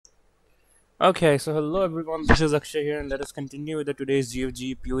Okay, so hello everyone, this is Akshay here, and let us continue with the today's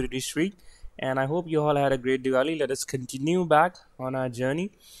GFG POTD streak. And I hope you all had a great Diwali. Let us continue back on our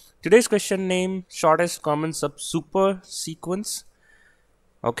journey. Today's question name: shortest common sub super sequence.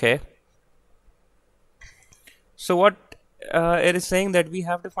 Okay, so what it is saying that we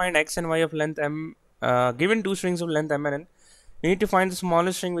have to find x and y of length m, given two strings of length m and n. We need to find the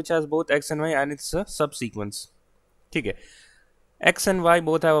smallest string which has both x and y, and it's a subsequence. Okay. X and Y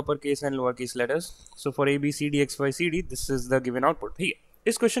both have uppercase and lowercase letters. So for A, B, C, D, X, Y, C, D, this is the given output. ठीक है,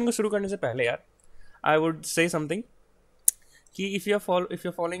 इस question को शुरू करने से पहले यार, I would say something कि if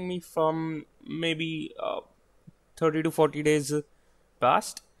you're following me from maybe 30 to 40 days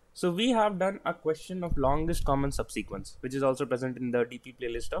past, so we have done a question of longest common subsequence, which is also present in the DP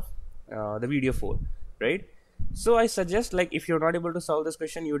playlist of the video 4, right? So I suggest, like, if you're not able to solve this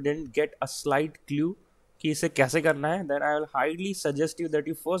question, you didn't get a slight clue कि इसे कैसे करना है, then I will highly suggest you that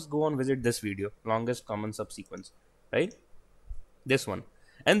you first go and visit this video, longest common subsequence, right? This one,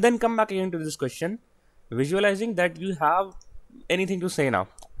 and then come back again to this question, visualizing that you have anything to say now.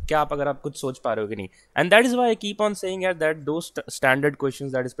 क्या आप अगर आप कुछ सोच पा रहे हो कि नहीं? And that is why I keep on saying that those standard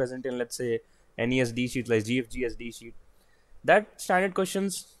questions that is present in, let's say, NESD sheet like GFG SD sheet, that standard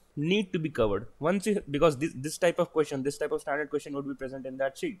questions need to be covered once you, because this type of question, this type of standard question would be present in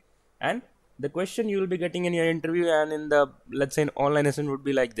that sheet, and the question you will be getting in your interview and in the, let's say, an online lesson would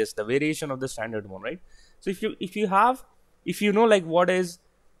be like this, the variation of the standard one, right? So if you know like what is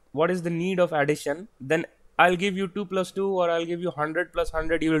the need of addition, then I'll give you 2 plus 2, or I'll give you 100 plus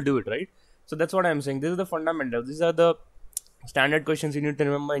 100, you will do it, right? So that's what I'm saying. This is the fundamental, these are the standard questions you need to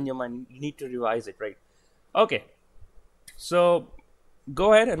remember in your mind. You need to revise it, right? Okay, so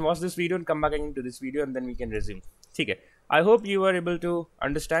go ahead and watch this video and come back again to this video, and then we can resume. Okay, I hope you were able to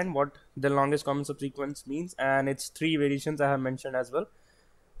understand what the longest common subsequence means and its 3 variations I have mentioned as well.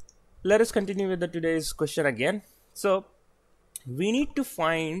 Let us continue with the today's question again. So we need to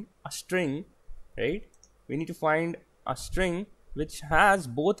find a string, right? We need to find a string which has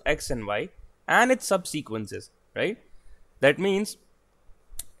both x and y and its subsequences, right? That means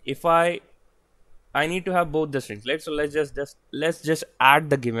if I need to have both the strings, right? So let's just add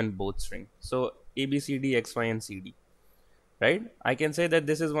the given both string. So a, b, c, d, x, y, and c, d, right? I can say that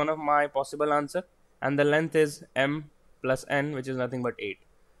this is one of my possible answer, and the length is m plus n, which is nothing but 8,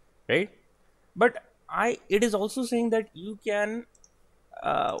 right? But it is also saying that you can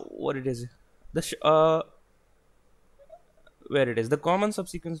what it is, where it is the common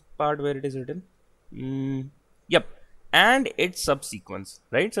subsequence part, where it is written, yep, and its subsequence,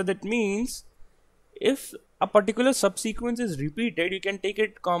 right? So that means if a particular subsequence is repeated, you can take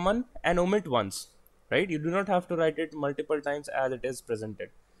it common and omit once, right? You do not have to write it multiple times as it is presented,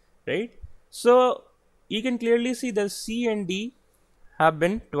 right? So you can clearly see the C and D have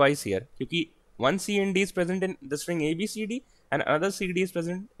been twice here, because one C and D is present in the string ABCD and another CD is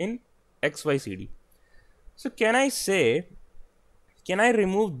present in XYCD. So can I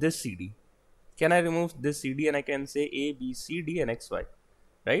remove this CD? Can I remove this CD and I can say A, B, C, D and XY,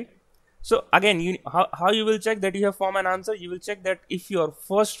 right? So again, how you will check that you have formed an answer? You will check that if your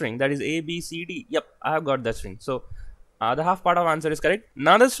first string, that is A, B, C, D, yep, I have got that string. So the half part of answer is correct.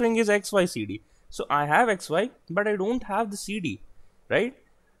 Another string is X, Y, C, D. So I have X, Y, but I don't have the C, D, right?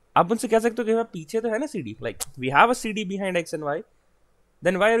 आप उनसे कह सकते हो कि पीछे तो है ना CD, like we have a CD behind X and Y.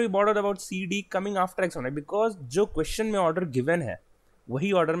 Then why are we bothered about CD coming after X and Y? Because जो question में order given है,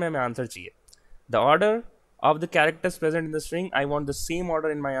 वही order में हमें answer चाहिए. The order of the characters present in the string, I want the same order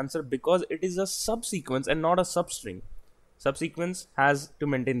in my answer, because it is a subsequence and not a substring. Subsequence has to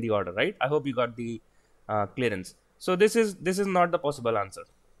maintain the order, right? I hope you got the clearance. So this is not the possible answer,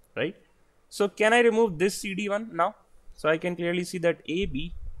 right? So can I remove this CD one now? So I can clearly see that A,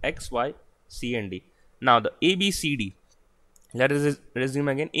 B, X, Y, C and D. Now the A, B, C, D. Let us resume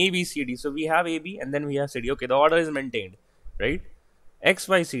again. A, B, C, D. So we have A, B and then we have C, D. Okay, the order is maintained, right? X,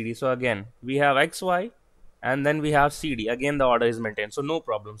 Y, C, D. So again, we have X, Y, and then we have CD. Again, the order is maintained, so no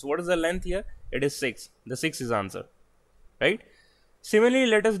problem. So what is the length here? It is 6. The 6 is answer, right? Similarly,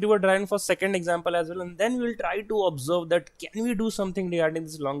 let us do a drawing for second example as well, and then we will try to observe that can we do something regarding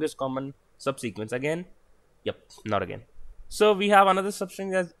this longest common subsequence. Again, yep, not again. So we have another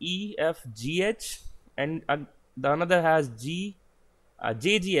substring as E, F, G, H, and the another has G,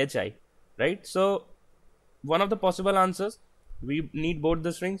 J, G, H, I, right? So one of the possible answers, we need both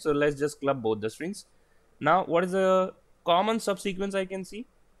the strings, so let's just club both the strings. Now what is the common subsequence I can see?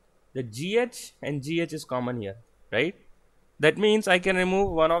 The GH and GH is common here, right? That means I can remove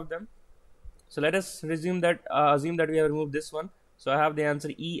one of them. So let us assume that we have removed this one. So I have the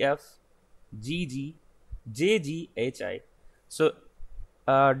answer EF, GG, JG, HI. So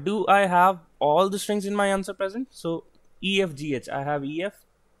do I have all the strings in my answer present. So EFGH, I have EF,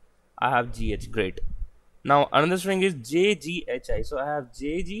 I have GH. Great. Now another string is JGHI. So I have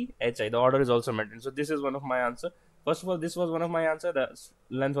JGHI. The order is also maintained. So this is one of my answer. First of all, this was one of my answer. The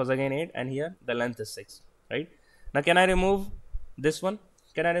length was again 8, and here the length is 6. Right. Now can I remove this one?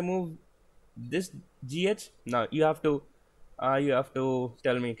 Can I remove this GH? No, you have to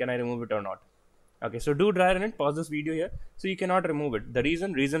tell me, can I remove it or not? Okay, so do try run it, pause this video here. So you cannot remove it. The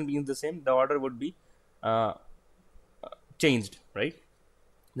reason being the same, the order would be changed, right?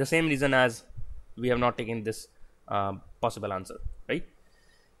 The same reason as we have not taken this possible answer, right?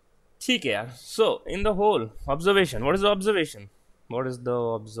 Okay, so in the whole observation, what is the observation? What is the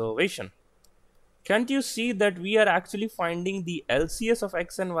observation? Can't you see that we are actually finding the LCS of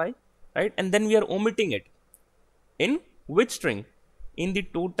x and y, right? And then we are omitting it. In which string? In the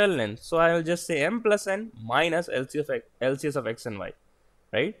total length. So I will just say m plus n minus LCS of x and y,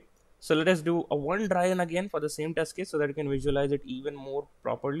 right? So let us do a one try run again for the same test case so that you can visualize it even more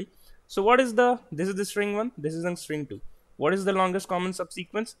properly. So what is this is the string 1, this is the string 2. What is the longest common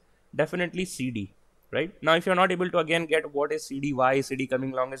subsequence? Definitely CD, right? Now if you're not able to again get what is CD, why is CD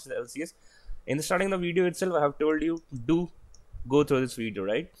coming longest to LCS, in the starting of the video itself I have told you, do go through this video,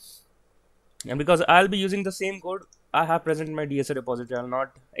 right? And because I'll be using the same code I have present in my DSA repository, I'll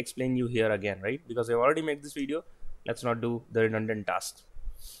not explain you here again, right? Because I've already made this video. Let's not do the redundant tasks.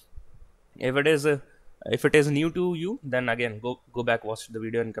 If it is new to you, then again go back, watch the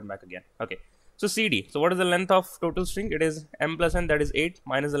video and come back again. Okay, so CD, so what is the length of total string? It is m plus n, that is 8,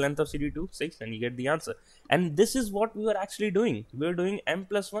 minus the length of CD2, 6, and you get the answer. And this is what we were actually doing. We were doing m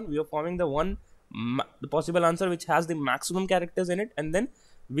plus 1, we are forming the possible answer which has the maximum characters in it, and then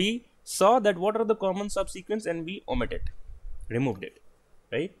we saw that what are the common subsequence and we removed it,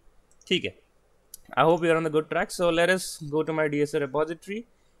 right? Okay, I hope we are on the good track. So let us go to my DSA repository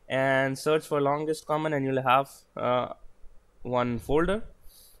and search for longest common, and you'll have one folder,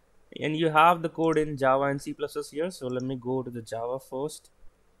 and you have the code in Java and C++ here. So let me go to the Java first.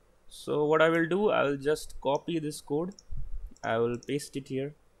 So what I will do, I will just copy this code, I will paste it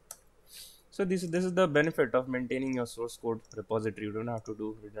here. So this is the benefit of maintaining your source code repository. You don't have to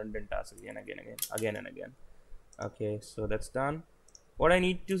do redundant tasks again and again. Okay, so that's done. What I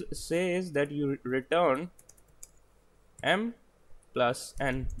need to say is that you return m plus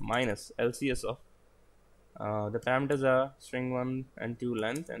n minus LCS of the parameters are string 1 and 2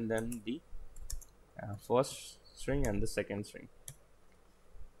 length, and then the first string and the second string,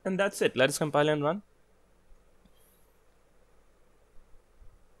 and that's it. Let us compile and run.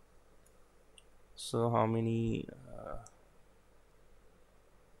 So how many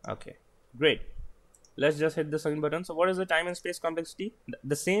okay, great. Let's just hit the submit button. So what is the time and space complexity?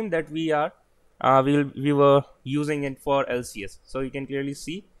 The same that we were using it for LCS. So you can clearly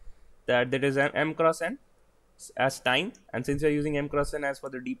see that there is an m cross n as time, and since we are using m cross n as for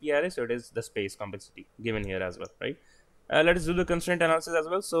the DP array, so it is the space complexity given here as well, right? Let us do the constraint analysis as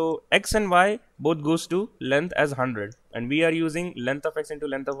well. So x and y both goes to length as 100, and we are using length of x into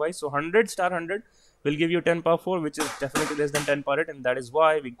length of y. So 100 star 100 will give you 10 power 4, which is definitely less than 10 power 8, and that is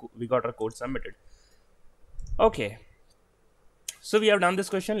why we got our code submitted. Okay, so we have done this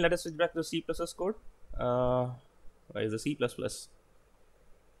question. Let us switch back to C++ code. Where is the C++?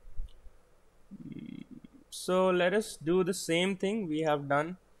 So let us do the same thing we have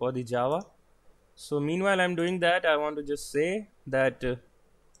done for the Java. So meanwhile I'm doing that, I want to just say that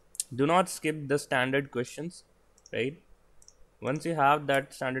do not skip the standard questions, right? Once you have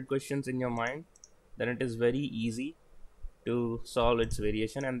that standard questions in your mind, then it is very easy to solve its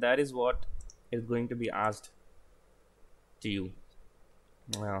variation, and that is what is going to be asked to you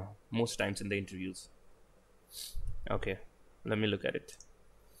most times in the interviews. Okay, let me look at it.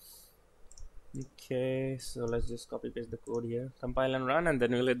 Okay, so let's just copy paste the code here, compile and run, and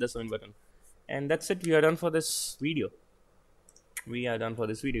then we'll hit the submit button. And that's it. We are done for this video. We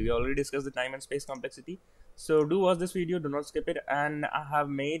already discussed the time and space complexity. So do watch this video, do not skip it. And I have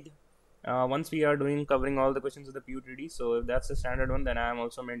made once we are covering all the questions of the POTD. So if that's the standard one, then I am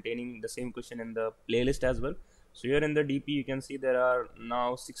also maintaining the same question in the playlist as well. So here in the DP you can see there are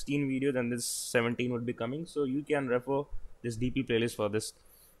now 16 videos, and this 17 would be coming. So you can refer this DP playlist for this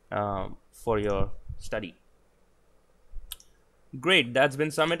for your study. Great, that's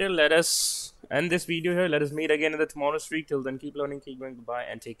been submitted. Let us end this video here. Let us meet again in the tomorrow streak. Till then, keep learning, keep going. Goodbye,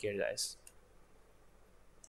 and take care, guys.